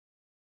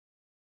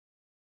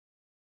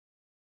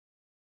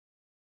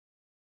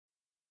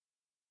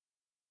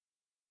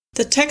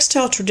The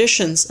textile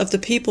traditions of the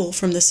people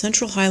from the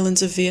Central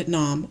Highlands of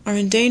Vietnam are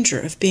in danger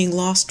of being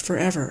lost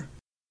forever.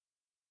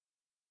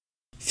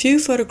 Few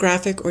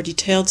photographic or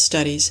detailed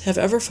studies have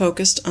ever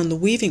focused on the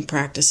weaving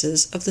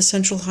practices of the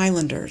Central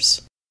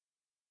Highlanders.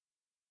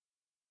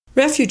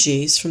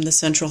 Refugees from the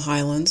Central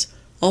Highlands,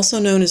 also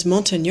known as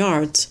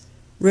Montagnards,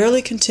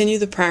 rarely continue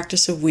the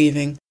practice of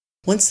weaving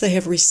once they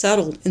have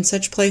resettled in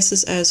such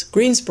places as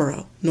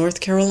Greensboro, North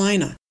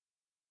Carolina.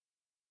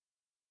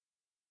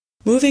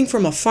 Moving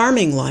from a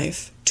farming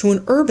life to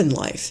an urban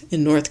life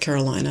in North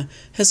Carolina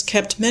has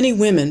kept many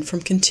women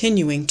from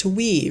continuing to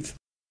weave.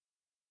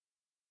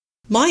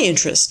 My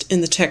interest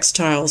in the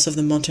textiles of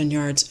the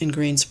Montagnards in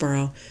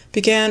Greensboro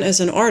began as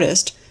an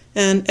artist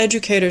and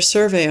educator's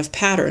survey of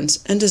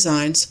patterns and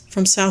designs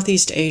from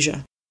Southeast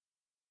Asia.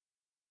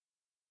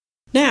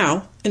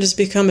 Now, it has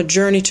become a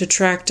journey to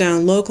track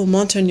down local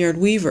Montagnard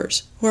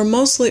weavers who are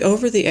mostly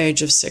over the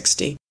age of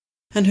 60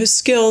 and whose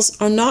skills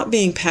are not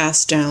being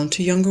passed down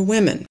to younger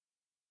women.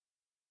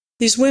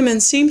 These women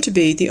seem to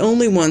be the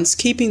only ones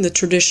keeping the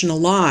tradition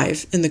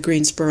alive in the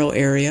Greensboro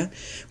area,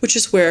 which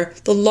is where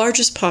the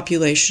largest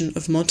population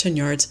of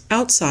Montagnards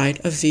outside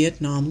of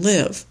Vietnam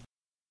live.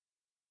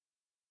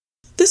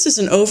 This is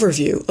an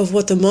overview of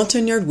what the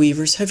Montagnard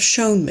weavers have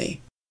shown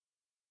me.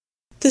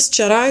 This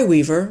Jedi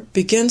weaver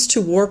begins to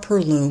warp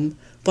her loom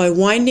by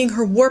winding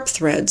her warp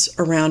threads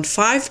around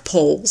 5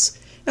 poles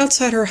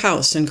outside her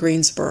house in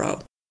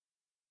Greensboro.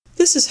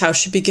 This is how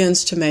she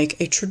begins to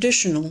make a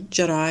traditional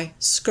Jedi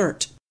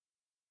skirt.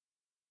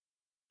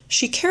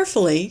 She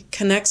carefully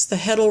connects the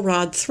heddle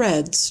rod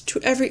threads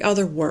to every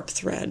other warp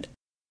thread.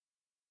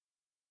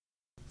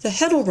 The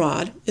heddle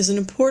rod is an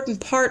important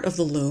part of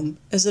the loom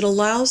as it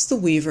allows the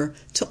weaver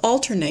to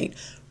alternate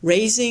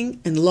raising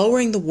and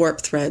lowering the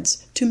warp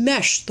threads to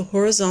mesh the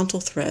horizontal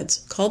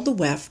threads, called the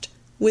weft,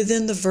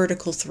 within the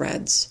vertical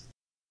threads.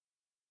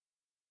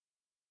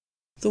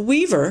 The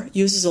weaver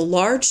uses a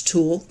large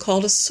tool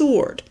called a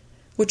sword,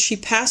 which she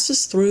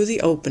passes through the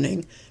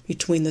opening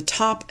between the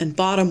top and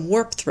bottom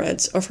warp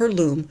threads of her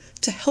loom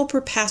to help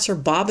her pass her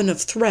bobbin of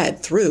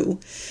thread through,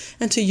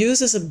 and to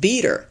use as a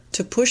beater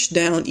to push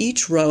down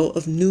each row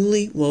of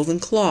newly woven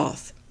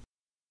cloth.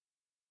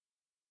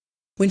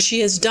 When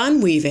she is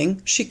done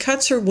weaving, she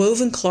cuts her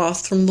woven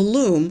cloth from the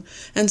loom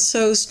and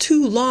sews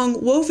 2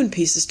 long woven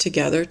pieces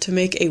together to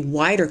make a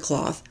wider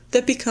cloth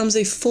that becomes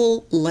a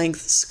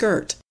full-length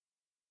skirt.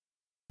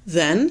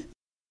 Then,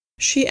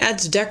 she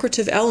adds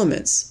decorative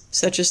elements,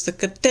 such as the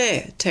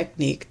kate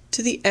technique,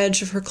 to the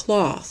edge of her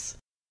cloth.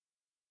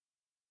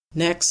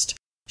 Next,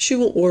 she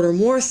will order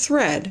more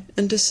thread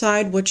and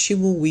decide what she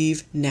will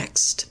weave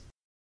next.